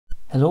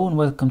Hello and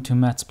welcome to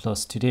Maths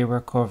Plus. Today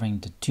we're covering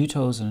the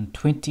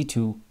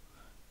 2022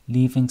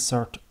 Leaving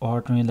Cert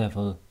Ordinary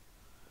Level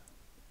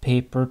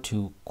Paper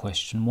 2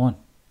 Question 1.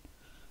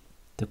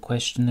 The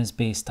question is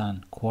based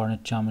on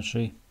coordinate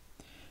geometry.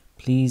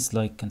 Please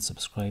like and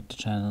subscribe to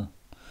the channel.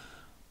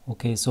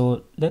 Okay,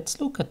 so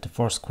let's look at the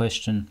first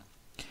question.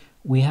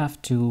 We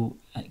have to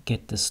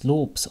get the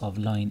slopes of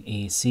line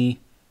AC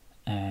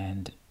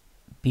and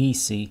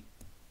BC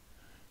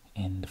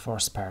in the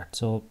first part.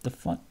 So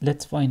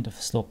let's find the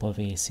slope of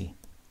AC.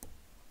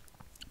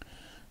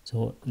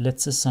 So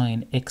let's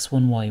assign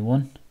x1,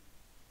 y1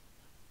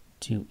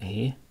 to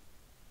A.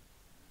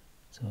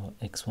 So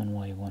x1,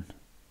 y1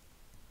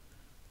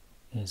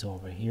 is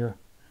over here,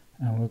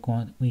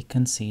 and we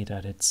can see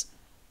that it's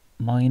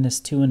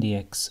 -2 on the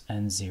x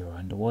and 0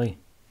 on the y.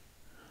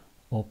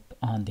 Up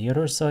on the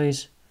other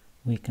side,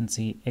 we can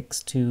see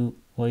x2,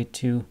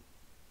 y2,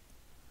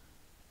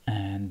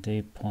 and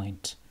they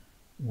point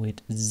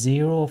with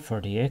 0 for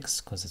the x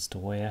because it's the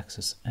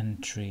y-axis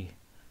and 3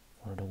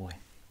 for the y.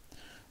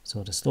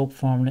 So the slope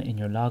formula in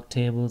your log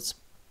tables,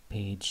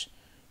 page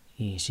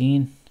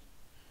 18,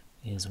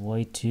 is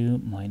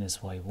y2 minus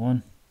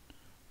y1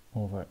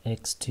 over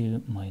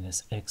x2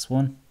 minus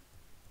x1.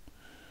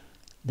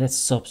 Let's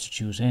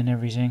substitute in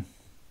everything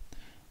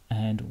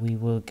and we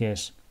will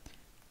get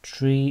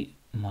 3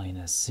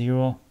 minus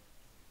 0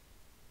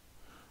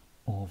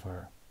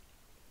 over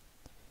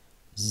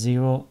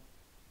 0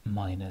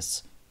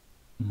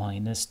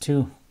 minus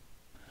 2.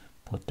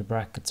 Put the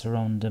brackets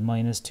around the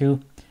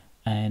 -2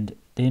 and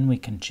then we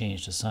can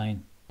change the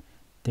sign.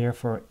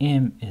 Therefore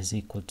m is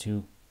equal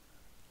to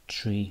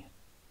 3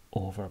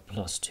 over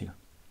 +2.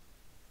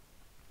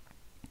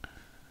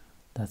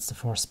 That's the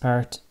first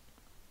part.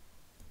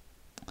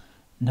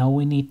 Now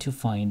we need to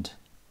find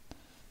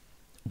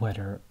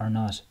whether or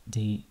not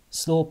the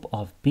slope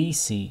of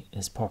BC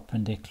is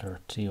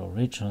perpendicular to the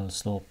original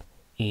slope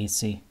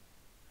AC.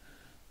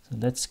 So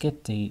let's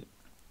get the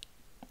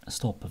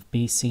slope of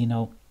BC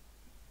now.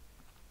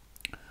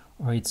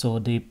 Alright, so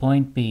the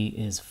point B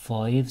is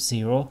 5,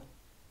 0.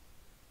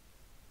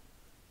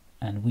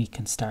 And we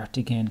can start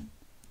again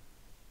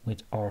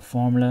with our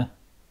formula.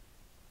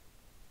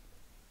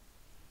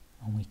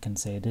 And we can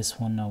say this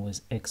one now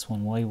is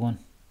x1, y1.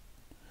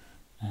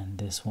 And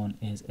this one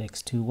is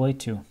x2,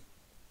 y2.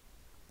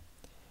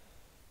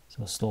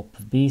 So slope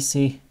of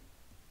BC,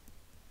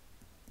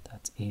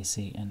 that's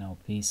AC and now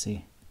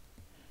BC.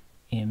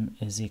 M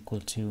is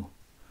equal to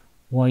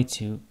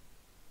y2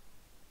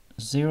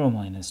 0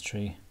 minus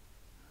 3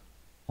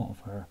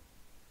 over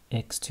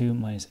x2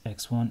 minus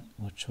x1,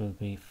 which will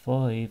be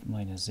 5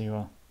 minus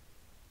 0,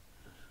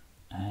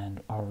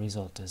 and our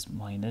result is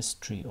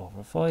 -3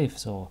 over 5.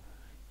 So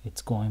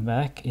it's going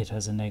back, it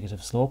has a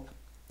negative slope.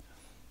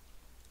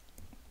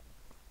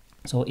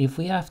 So if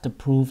we have to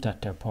prove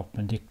that they're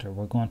perpendicular,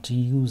 we're going to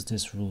use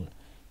this rule.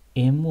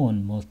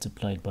 m1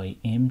 multiplied by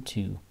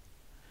m2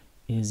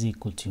 is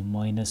equal to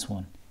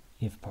 -1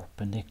 if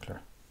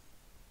perpendicular.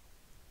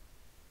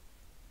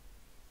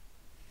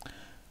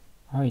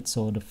 Alright,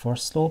 so the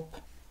first slope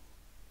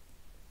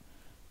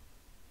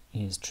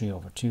is 3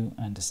 over 2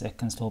 and the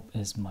second slope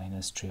is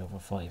 -3 over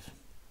 5.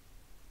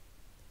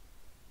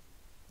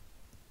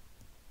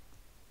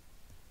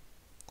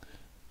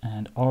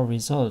 And our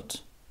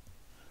result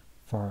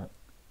for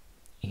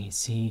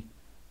AC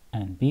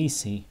and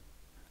BC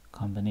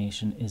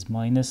combination is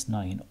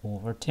 -9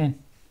 over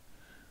 10,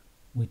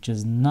 which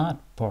is not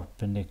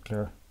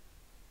perpendicular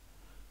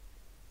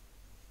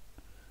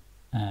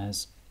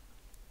as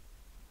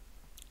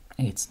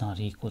it's not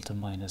equal to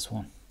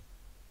 -1.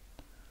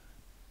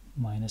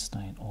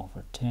 -9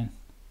 over 10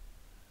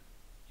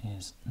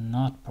 is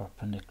not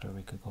perpendicular,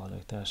 we could go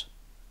like that.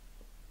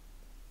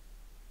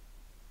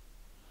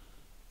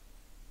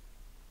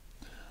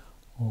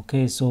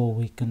 Okay, so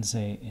we can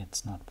say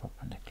it's not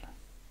perpendicular.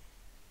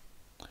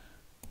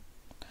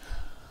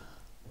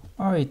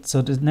 Alright,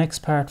 so the next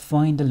part,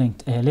 find the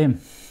length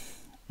LM.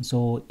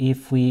 So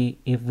if we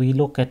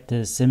look at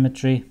the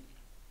symmetry,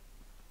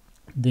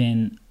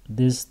 then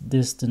this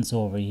distance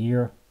over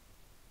here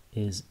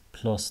is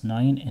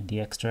 +9 in the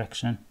x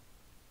direction,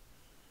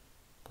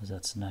 because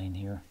that's 9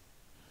 here.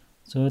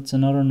 So it's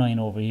another 9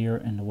 over here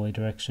in the y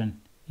direction.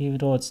 Even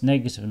though it's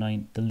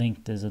 -9, the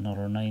length is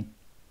another 9.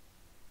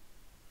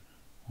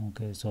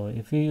 Okay, so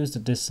if you use the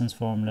distance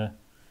formula,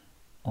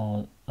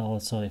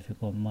 also if you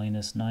go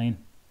 -9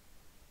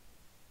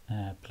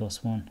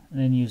 +1, and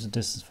then use the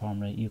distance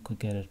formula, you could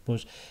get it.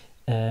 But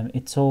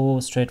it's so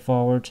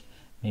straightforward,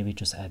 maybe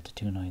just add the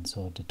 2 9s.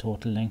 So the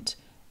total length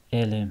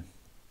LM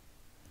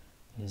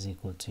is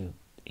equal to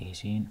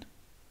 18.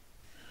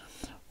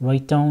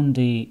 Write down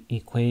the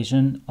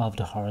equation of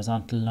the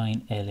horizontal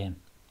line LM.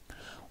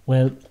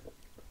 Well,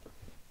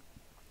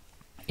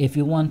 if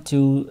you want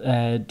to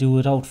do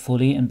it out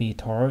fully and be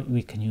thorough,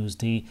 we can use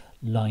the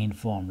line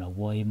formula.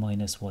 Y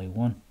minus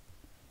y1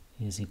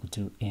 is equal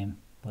to m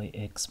by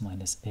x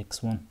minus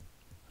x1.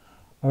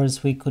 Or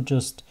else we could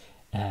just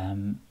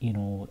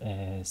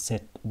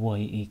set y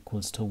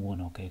equals to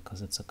 1, okay,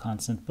 because it's a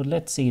constant. But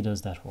let's see,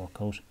 does that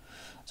work out?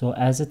 So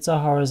as it's a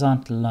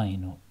horizontal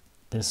line,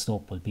 the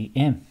slope will be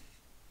m.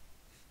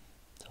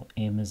 So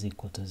m is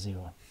equal to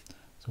 0.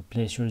 So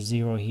place your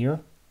 0 here,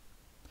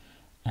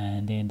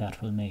 and then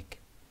that will make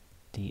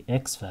the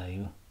x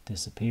value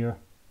disappear.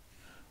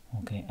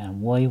 Okay,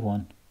 and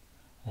y1,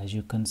 as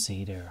you can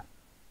see there,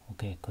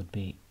 okay, could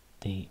be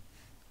the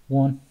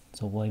 1.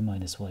 So y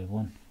minus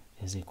y1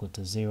 is equal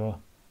to 0.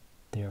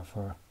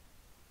 Therefore,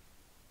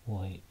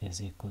 y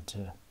is equal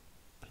to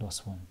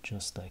plus 1,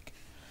 just like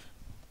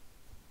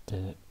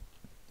the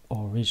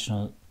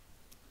original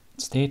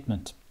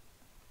statement.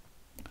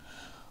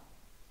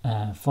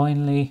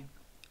 Finally,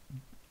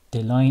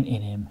 the line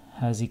in M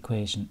has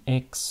equation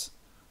x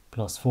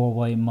plus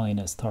 4y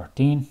minus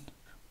 13.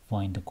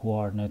 Find the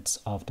coordinates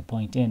of the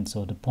point N.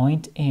 So the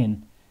point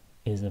N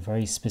is a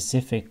very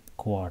specific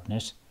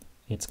coordinate.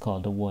 It's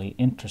called the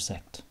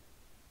y-intercept.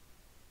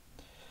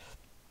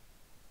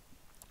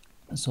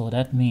 So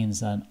that means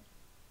that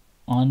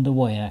on the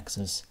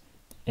y-axis,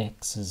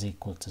 x is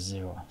equal to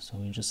 0. So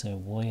we just say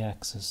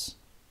y-axis,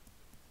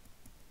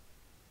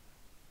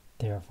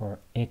 therefore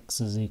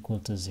x is equal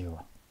to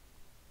 0.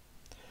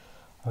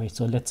 Alright,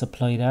 so let's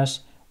apply that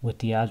with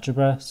the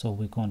algebra. So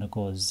we're going to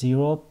go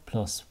 0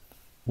 plus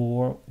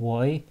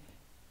 4y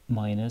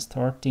minus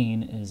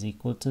 13 is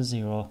equal to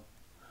 0.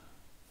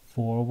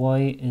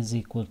 4y is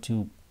equal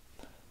to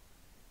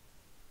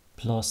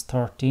plus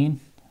 13.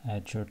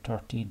 Add your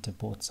 13 to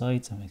both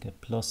sides and we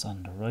get plus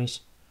on the right.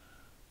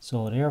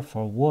 So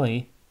therefore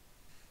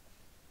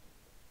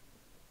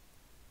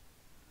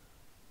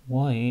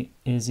y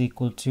is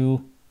equal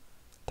to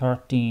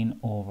 13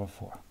 over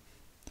 4.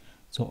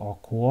 So our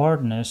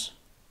coordinate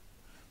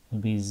will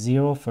be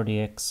 0 for the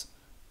x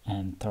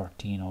and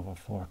 13 over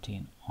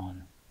 14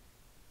 on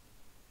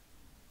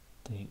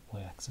the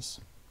y-axis.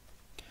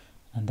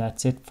 And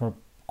that's it for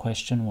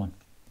question 1.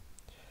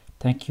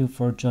 Thank you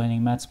for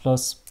joining Maths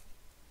Plus.